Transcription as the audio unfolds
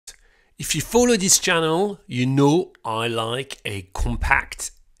If you follow this channel, you know I like a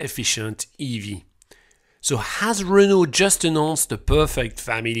compact, efficient EV. So has Renault just announced the perfect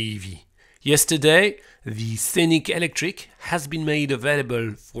family EV? Yesterday, the Scenic E-Tech has been made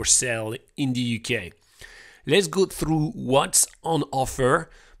available for sale in the UK. Let's go through what's on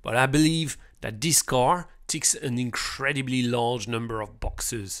offer, but I believe that this car ticks an incredibly large number of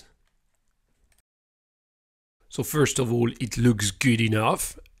boxes. So first of all, it looks good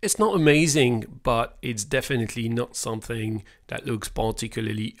enough. It's not amazing, but it's definitely not something that looks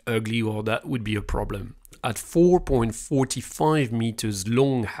particularly ugly or that would be a problem. At 4.45 meters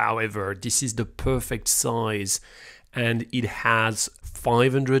long, however, this is the perfect size and it has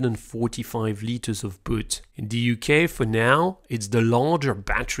 545 liters of boot. In the UK for now, it's the larger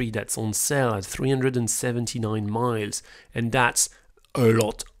battery that's on sale at 379 miles, and that's a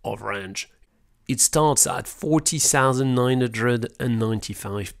lot of range. It starts at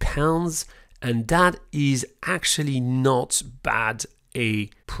 £40,995, and that is actually not bad a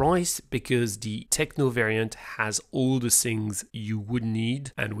price because the Techno variant has all the things you would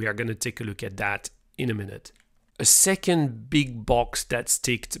need, and we are going to take a look at that in a minute. A second big box that's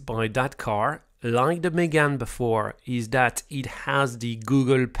ticked by that car, like the Megane before, is that it has the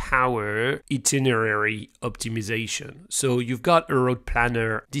Google Power itinerary optimization. So you've got a road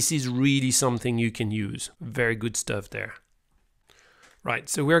planner. This is really something you can use. Very good stuff there. Right,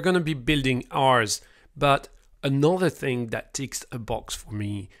 so we're going to be building ours, but another thing that ticks a box for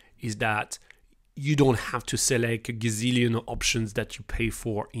me is that you don't have to select a gazillion options that you pay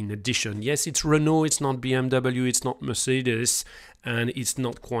for in addition. Yes, it's Renault, it's not BMW, it's not Mercedes, and it's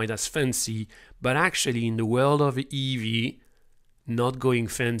not quite as fancy, but actually in the world of EV, not going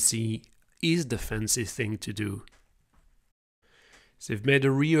fancy is the fancy thing to do. So they've made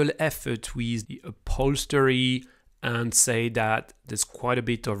a real effort with the upholstery and say that there's quite a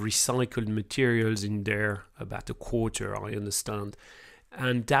bit of recycled materials in there, about a quarter, I understand.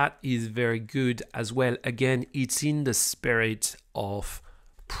 And that is very good as well. Again, it's in the spirit of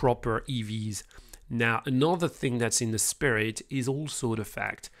proper EVs. Now, another thing that's in the spirit is also the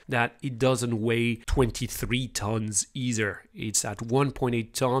fact that it doesn't weigh 23 tons either. It's at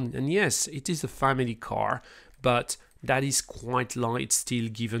 1.8 ton, and yes, it is a family car, but that is quite light still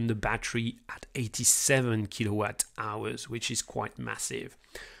given the battery at 87 kilowatt hours, which is quite massive.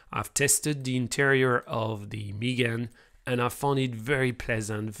 I've tested the interior of the Megane and I found it very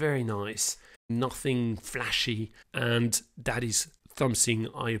pleasant, very nice, nothing flashy, and that is something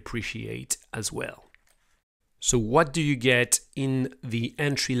I appreciate as well. So what do you get in the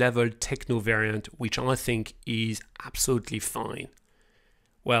entry-level Techno variant, which I think is absolutely fine?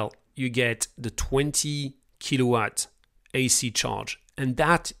 Well, you get the 20 kilowatt AC charge, and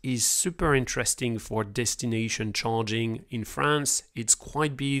that is super interesting for destination charging. In France, it's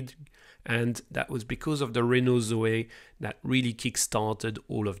quite big, and that was because of the Renault Zoe that really kick-started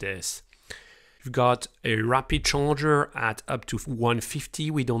all of this. You've got a rapid charger at up to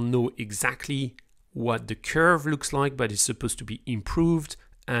 150. We don't know exactly what the curve looks like, but it's supposed to be improved,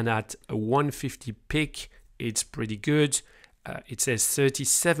 and at a 150 peak, it's pretty good. It says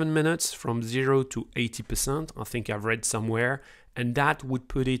 37 minutes from 0 to 80%, I think I've read somewhere, and that would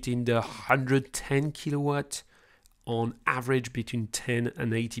put it in the 110 kilowatt on average between 10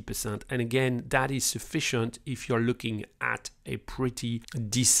 and 80%. And again, that is sufficient if you're looking at a pretty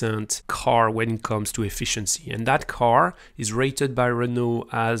decent car when it comes to efficiency. And that car is rated by Renault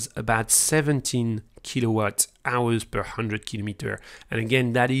as about 17 kilowatt hours per 100 kilometer. And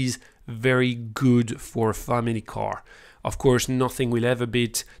again, that is very good for a family car. Of course, nothing will ever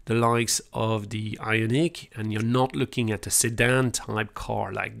beat the likes of the Ioniq, and you're not looking at a sedan type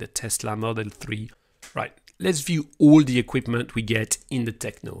car like the Tesla Model 3. Right. Let's view all the equipment we get in the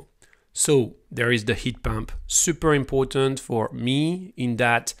Techno. So there is the heat pump, super important for me in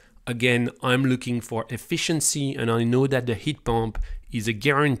that, again, I'm looking for efficiency, and I know that the heat pump is a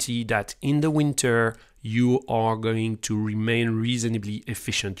guarantee that in the winter you are going to remain reasonably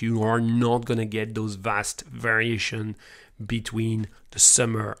efficient. You are not going to get those vast variation between the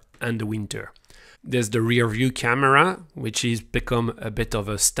summer and the winter. There's the rear view camera, which has become a bit of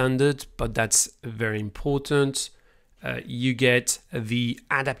a standard, but that's very important. You get the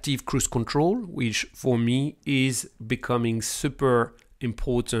adaptive cruise control, which for me is becoming super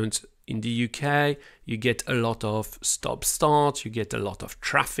important in the UK. You get a lot of stop-start, you get a lot of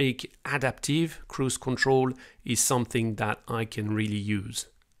traffic. Adaptive cruise control is something that I can really use.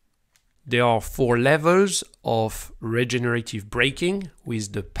 There are 4 levels of regenerative braking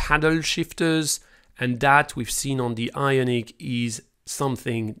with the paddle shifters, and that we've seen on the Ioniq is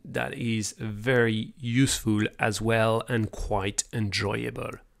something that is very useful as well and quite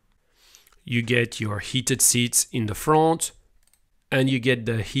enjoyable. You get your heated seats in the front, and you get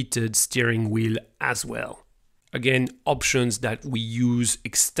the heated steering wheel as well. Again, options that we use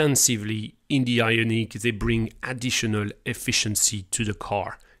extensively in the Ioniq. They bring additional efficiency to the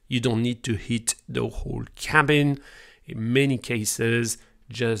car. You don't need to heat the whole cabin. In many cases,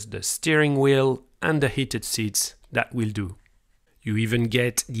 just the steering wheel and the heated seats, that will do. You even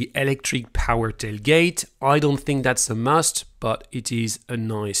get the electric power tailgate. I don't think that's a must, but it is a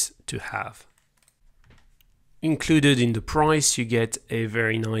nice to have. Included in the price, you get a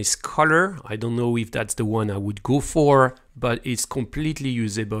very nice color. I don't know if that's the one I would go for, but it's completely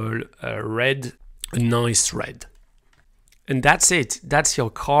usable, red, a nice red. And that's it. That's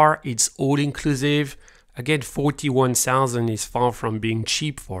your car. It's all inclusive. Again, 41,000 is far from being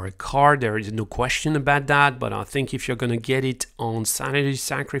cheap for a car. There is no question about that. But I think if you're going to get it on salary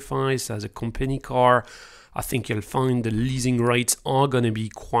sacrifice as a company car, I think you'll find the leasing rates are going to be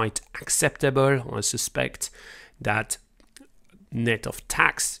quite acceptable. I suspect that net of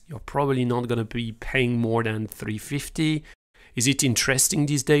tax, you're probably not going to be paying more than $350. Is it interesting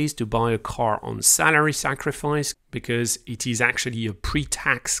these days to buy a car on salary sacrifice? Because it is actually a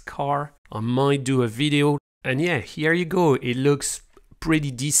pre-tax car. I might do a video. And yeah, here you go. It looks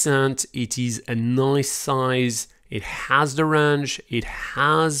pretty decent. It is a nice size. It has the range. It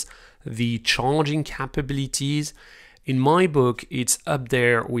has the charging capabilities. In my book, it's up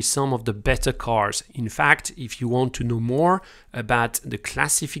there with some of the better cars. In fact, if you want to know more about the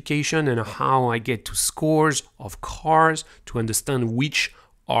classification and how I get to scores of cars to understand which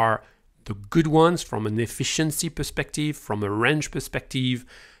are the good ones from an efficiency perspective, from a range perspective,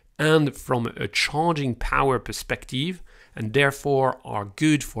 and from a charging power perspective, and therefore are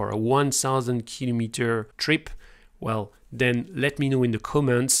good for a 1,000 kilometer trip, well, then let me know in the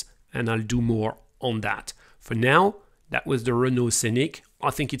comments and I'll do more on that. For now, that was the Renault Scenic. I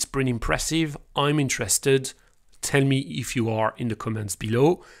think it's pretty impressive. I'm interested. Tell me if you are in the comments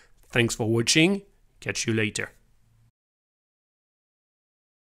below. Thanks for watching. Catch you later.